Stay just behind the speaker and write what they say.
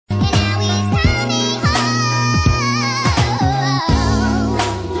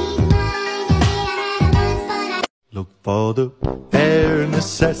For the bare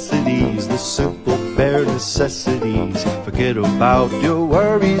necessities, the simple bare necessities. Forget about your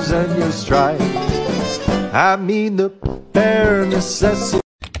worries and your strife. I mean the bare necessities.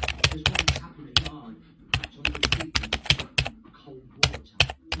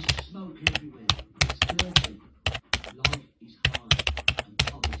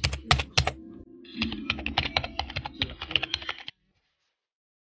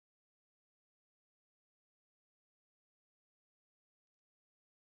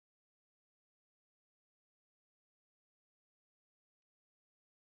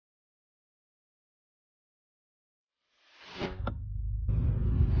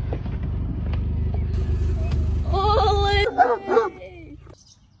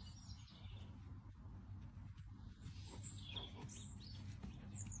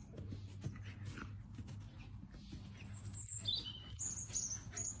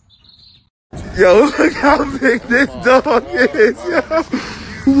 Yo, look how big this dog is, yo.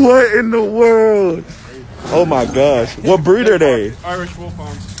 What in the world? Oh my gosh. What breed are they? Irish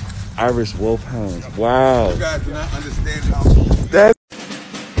Wolfhounds. Irish Wolfhounds. Wow. You guys do not understand how... That's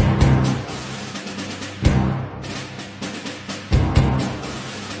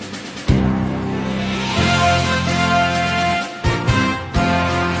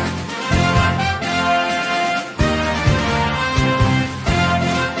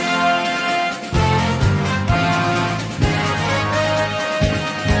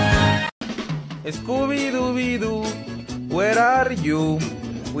Scooby-Dooby-Doo, where are you?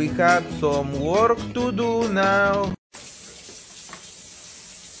 We have some work to do now.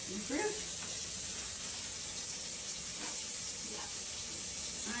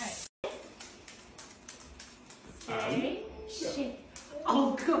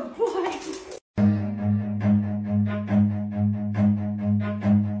 Oh, good boy.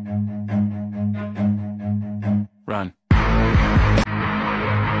 Run.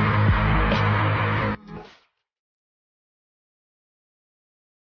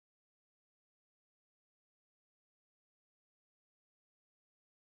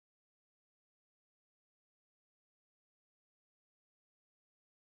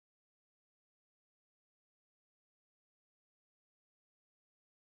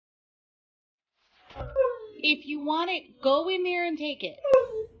 If you want it, go in there and take it.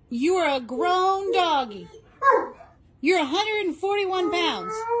 You are a grown doggy. You're 141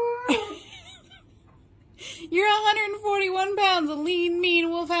 pounds. You're 141 pounds, a lean, mean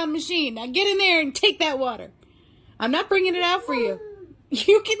Wolfhound machine. Now get in there and take that water. I'm not bringing it out for you.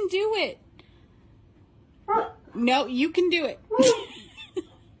 You can do it. No, you can do it.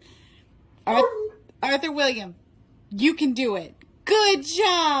 Arthur William, you can do it. Good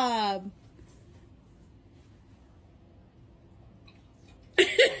job.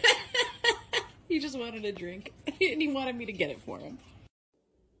 He just wanted a drink, and he wanted me to get it for him.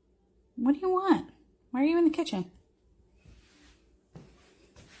 What do you want? Why are you in the kitchen?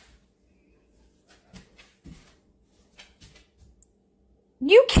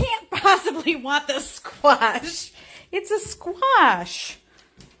 You can't possibly want the squash. It's a squash.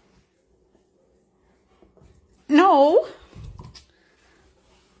 No.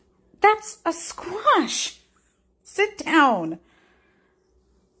 That's a squash. Sit down.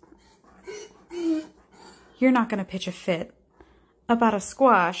 You're not going to pitch a fit about a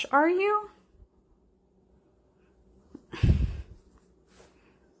squash, are you?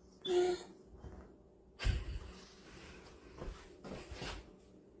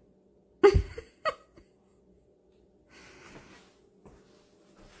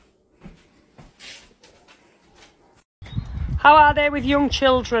 How are they with young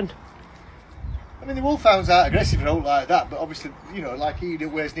children? I mean, the Wolfhounds aren't aggressive and all like that, but obviously, you know, like he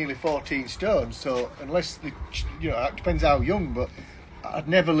weighs nearly 14 stone, so unless, you know, it depends how young, but I'd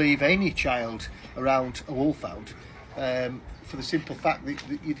never leave any child around a Wolfhound for the simple fact that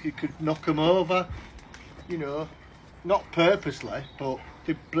you could knock them over, you know, not purposely, but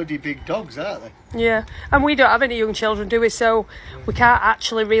they're bloody big dogs, aren't they? Yeah, and we don't have any young children, do we? So we can't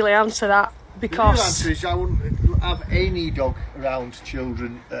actually really answer that because... The real answer is I wouldn't have any dog around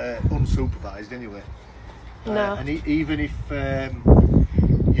children unsupervised anyway. No. And even if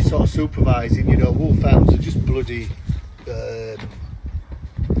you're sort of supervising, you know, Wolfhounds are just bloody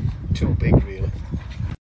too big, really.